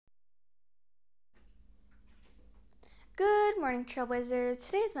morning, Trailblazers.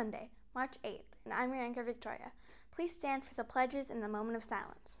 Today is Monday, March 8th, and I'm your anchor, Victoria. Please stand for the pledges in the moment of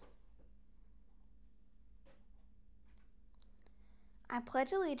silence. I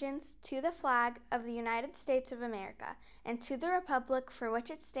pledge allegiance to the flag of the United States of America and to the republic for which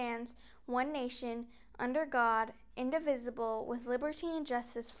it stands, one nation, under God, indivisible, with liberty and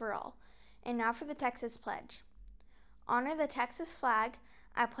justice for all. And now for the Texas Pledge. Honor the Texas flag.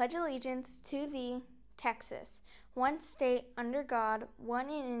 I pledge allegiance to thee, Texas, one state, under God, one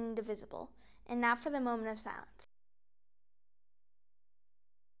and indivisible. And now for the moment of silence.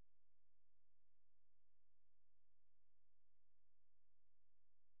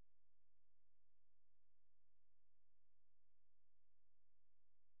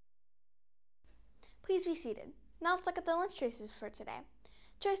 Please be seated. Now let's look at the lunch choices for today.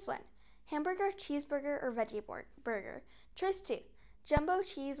 Choice 1, hamburger, cheeseburger, or veggie burger. Choice 2, jumbo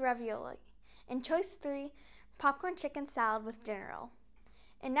cheese ravioli. And choice 3, popcorn chicken salad with dinner roll.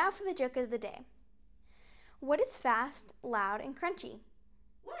 And now for the joke of the day. What is fast, loud, and crunchy?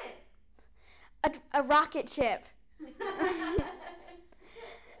 What? A rocket ship.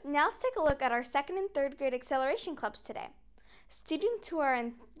 Now let's take a look at our 2nd and 3rd grade acceleration clubs today. Students who are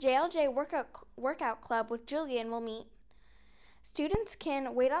in JLJ workout club with Julian will meet. Students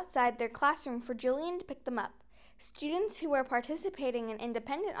can wait outside their classroom for Julian to pick them up. Students who are participating in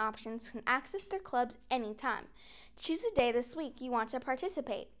independent options can access their clubs anytime. Choose a day this week you want to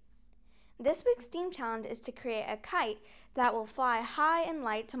participate. This week's theme challenge is to create a kite that will fly high and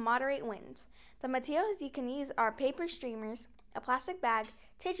light to moderate winds. The materials you can use are paper streamers, a plastic bag,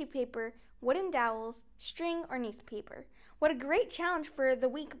 tissue paper, wooden dowels, string, or newspaper. What a great challenge for the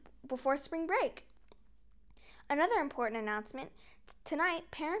week before spring break! Another important announcement, tonight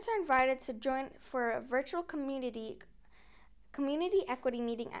parents are invited to join for a virtual community equity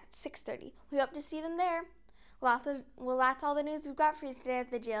meeting at 6:30. We hope to see them there. Well, that's all the news we've got for you today at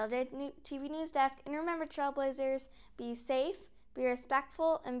the JLJ TV News Desk. And remember, Trailblazers, be safe, be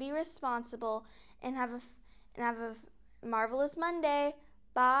respectful, and be responsible, and have a marvelous Monday.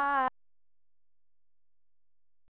 Bye.